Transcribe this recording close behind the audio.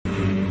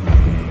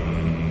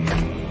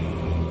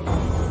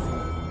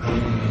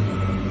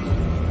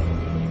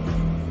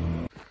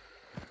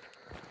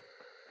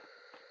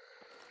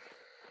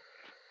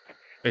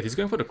Wait, he's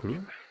going for the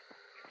crew?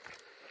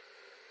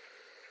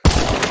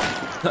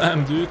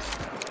 Damn, dude.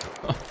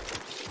 Oh,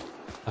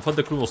 I thought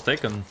the crew was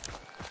taken.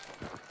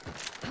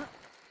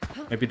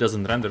 Maybe it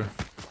doesn't render.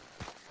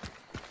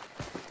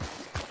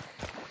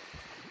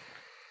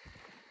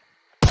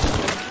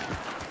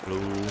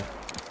 Hello.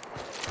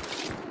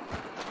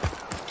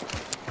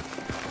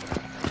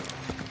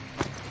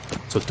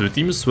 So 2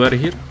 teams were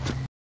here.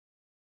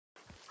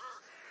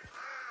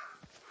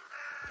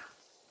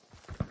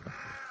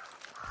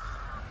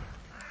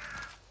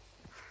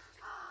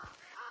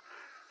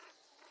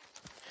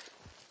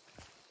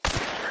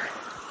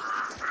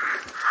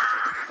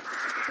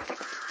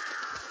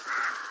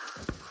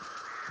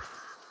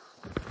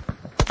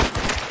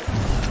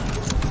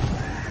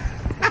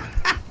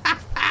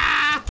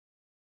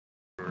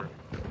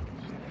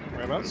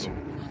 Whereabouts?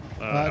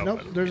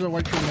 Nope, there's a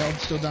white crew meld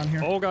still down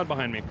here. Oh god,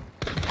 behind me.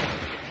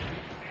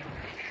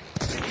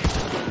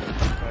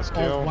 Nice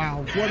kill. Oh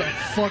wow, what a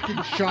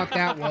fucking shot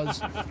that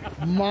was.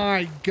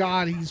 My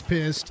god, he's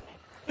pissed.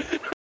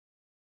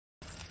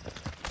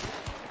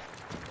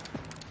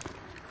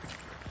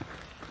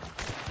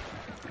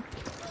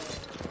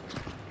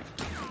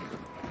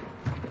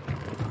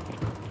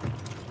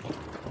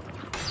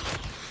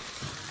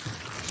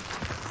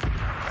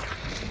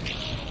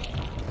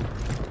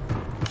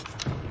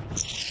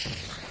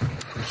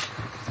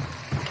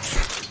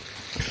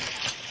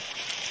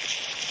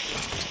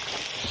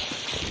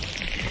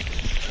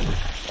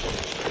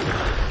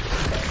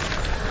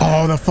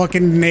 Oh, the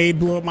fucking nade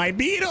blew up my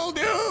beetle,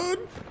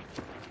 dude!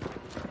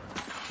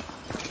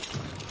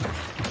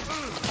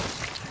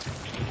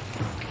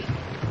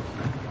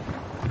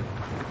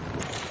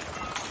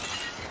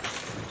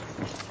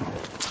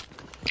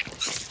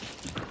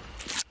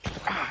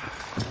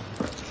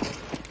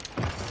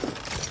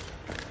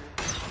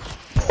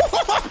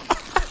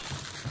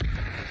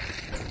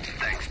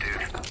 Thanks,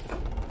 dude.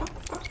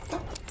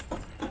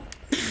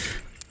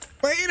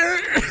 Later!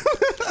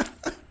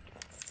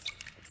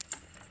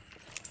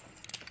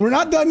 We're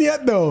not done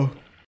yet, though.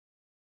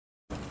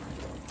 I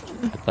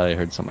thought I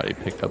heard somebody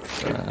pick up.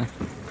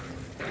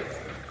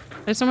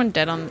 There's someone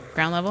dead on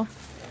ground level.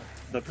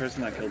 The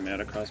person that killed me had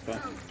a crossbow.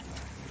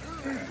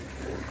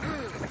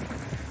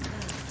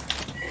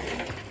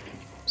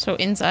 So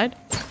inside.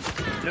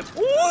 Yep.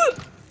 What?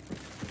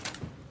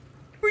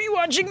 Were you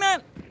watching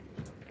that?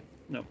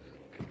 No.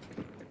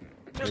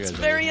 That's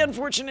very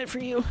unfortunate for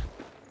you.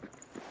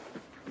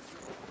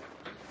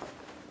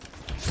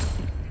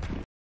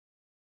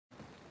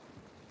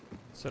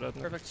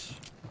 Perfect.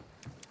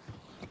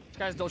 This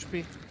guy's Doge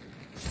P.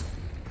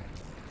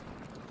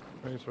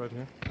 He's right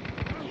here.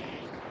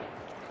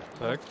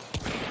 Tag.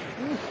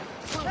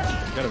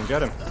 Get him,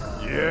 get him.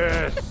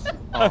 Yes!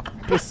 Oh,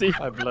 pussy.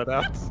 I bled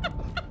out.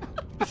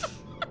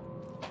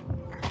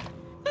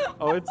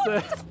 Oh,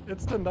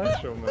 it's the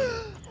nitro,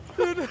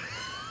 man.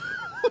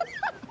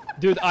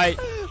 Dude, I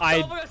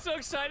got so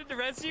excited to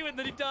rescue you and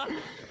then he died.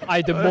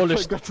 I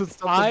demolished. I got to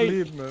stop the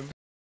bleed, man.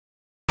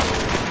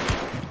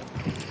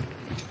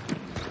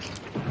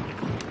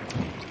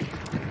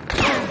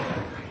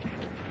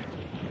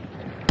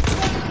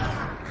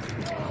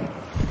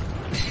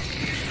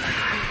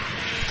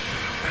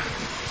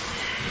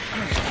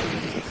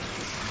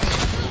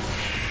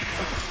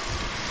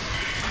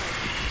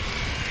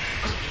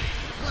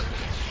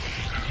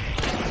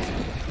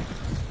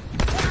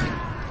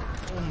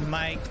 Oh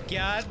my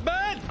god,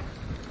 bud!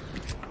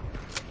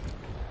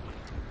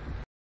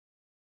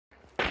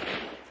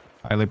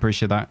 Highly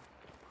appreciate that.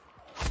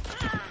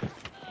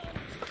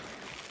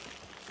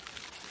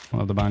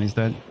 One of the bounties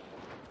dead.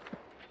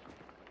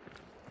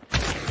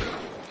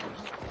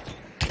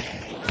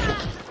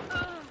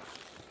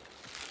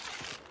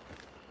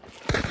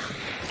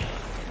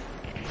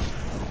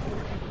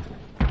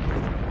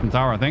 In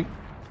tower, I think.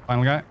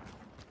 Final guy.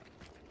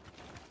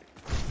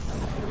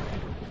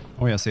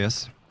 Oh yes,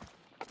 yes.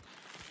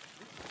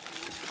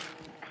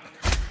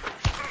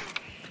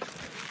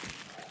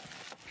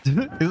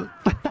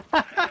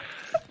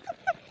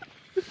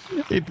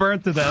 He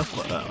burned to death.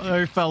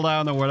 He fell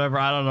down or whatever.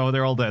 I don't know.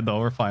 They're all dead though.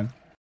 We're fine.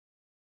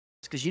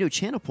 It's because, you know,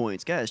 channel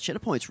points, guys, channel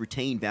points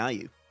retain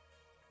value.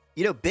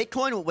 You know,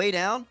 Bitcoin went way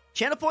down.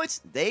 Channel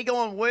points, they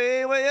going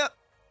way, way up.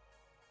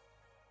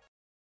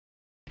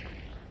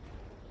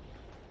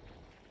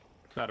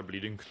 They're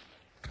bleeding.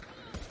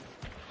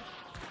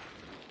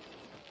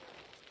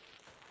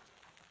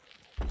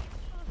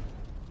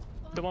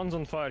 The one's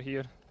on fire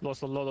here.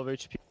 Lost a lot of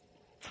HP.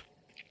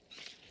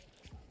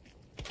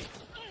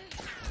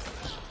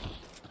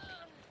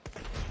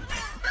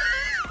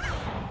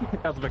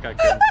 That's back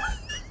again.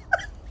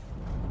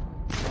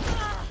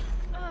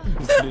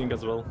 He's bleeding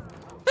as well.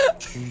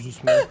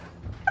 Jesus, man.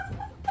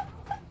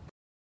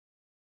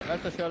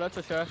 Lecę się.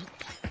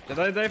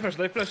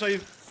 Daj flasha i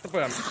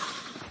topujem.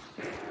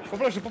 Po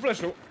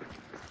flashu.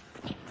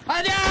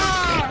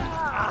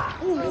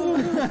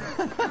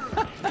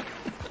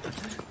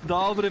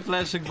 Dobry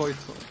fleszek,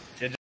 boystwo.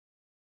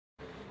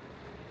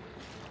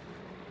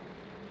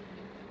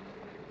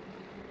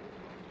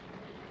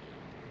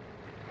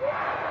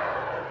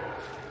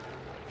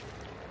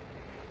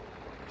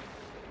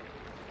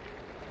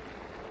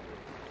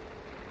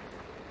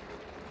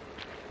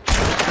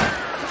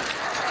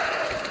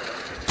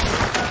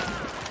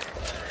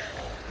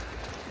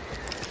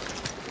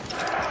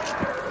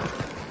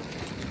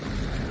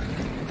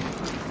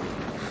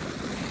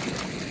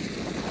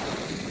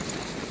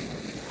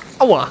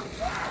 Aua!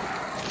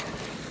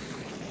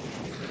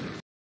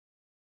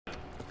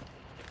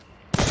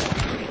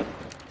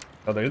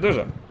 To dość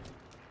duże.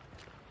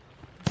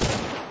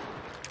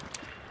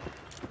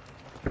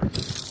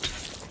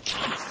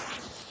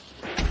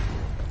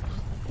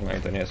 No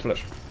i to nie jest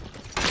flash.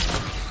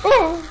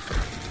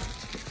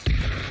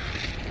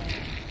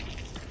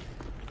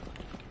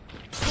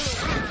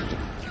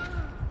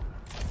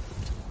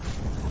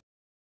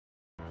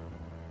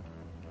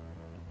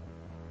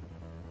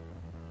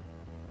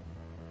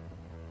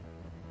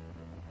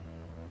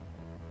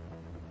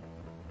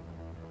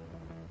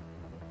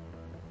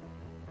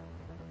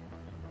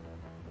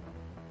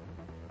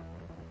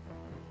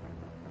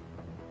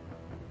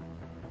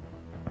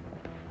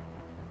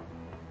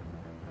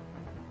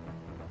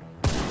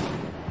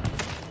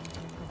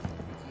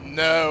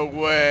 No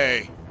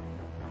way!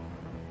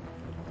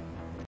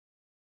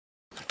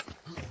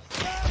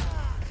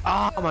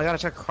 Oh my god, I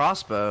checked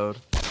crossbowed.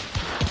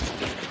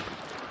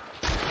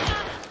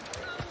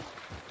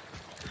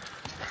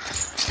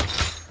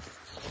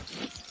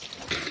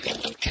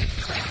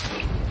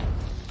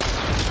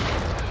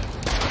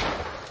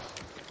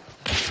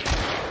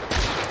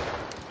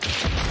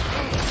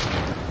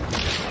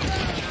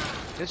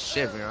 Good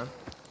shit, man.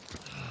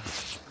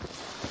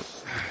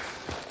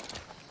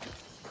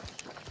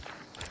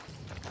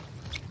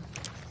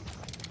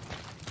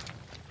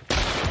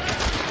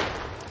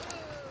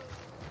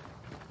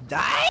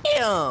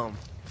 Damn!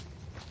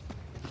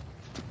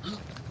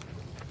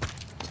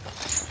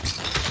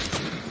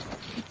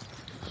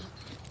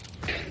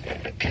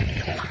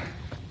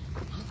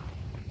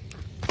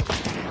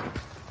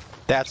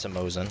 That's a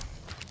Mosin.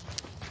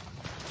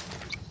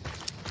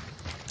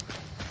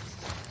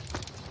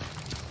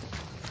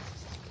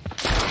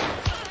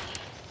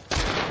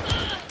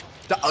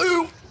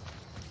 Oh!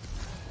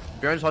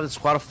 Bjorn's on the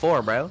squad of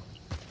 4, bro.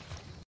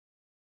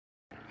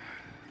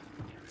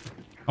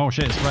 Oh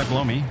shit, it's right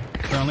below me,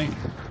 currently.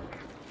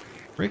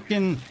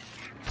 Freaking...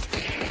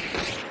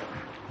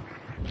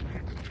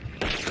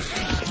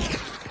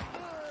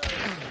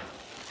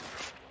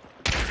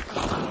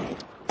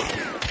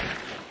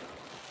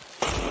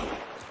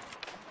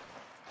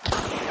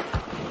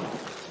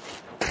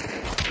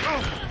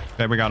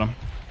 Okay, we got him.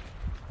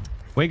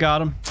 We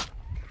got him.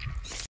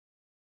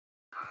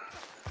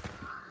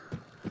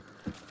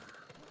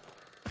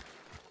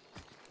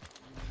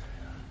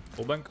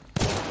 Full bank.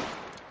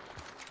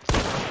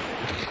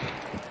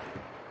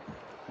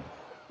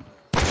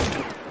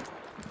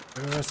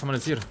 Someone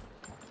is here.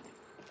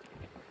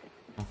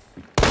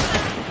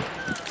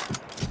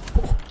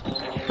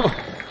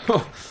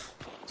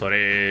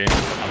 Sorry.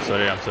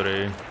 I'm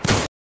sorry.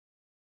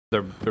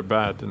 They're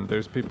bad, and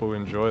there's people who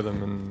enjoy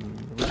them, and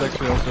it was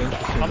actually also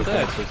interesting. I'm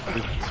dead.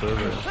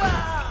 Server.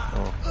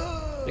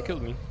 Oh. They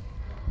killed me.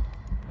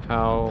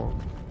 How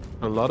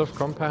a lot of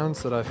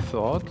compounds that I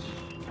thought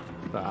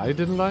that I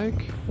didn't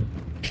like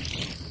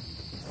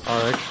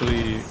are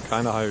actually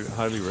kind of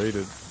highly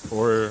rated,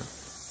 or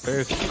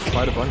there's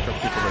quite a bunch of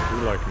people that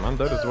do like them. I'm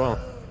dead as well.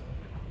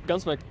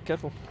 Gunsmith,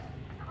 careful.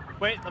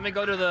 Wait, let me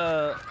go to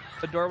the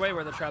doorway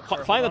where the traps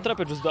are. Find the Hold trap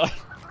and just die.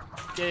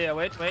 Yeah,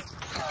 wait.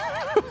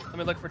 Let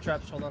me look for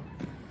traps, hold on.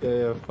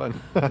 Yeah, fine.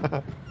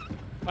 Find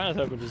the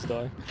trap and just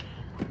die.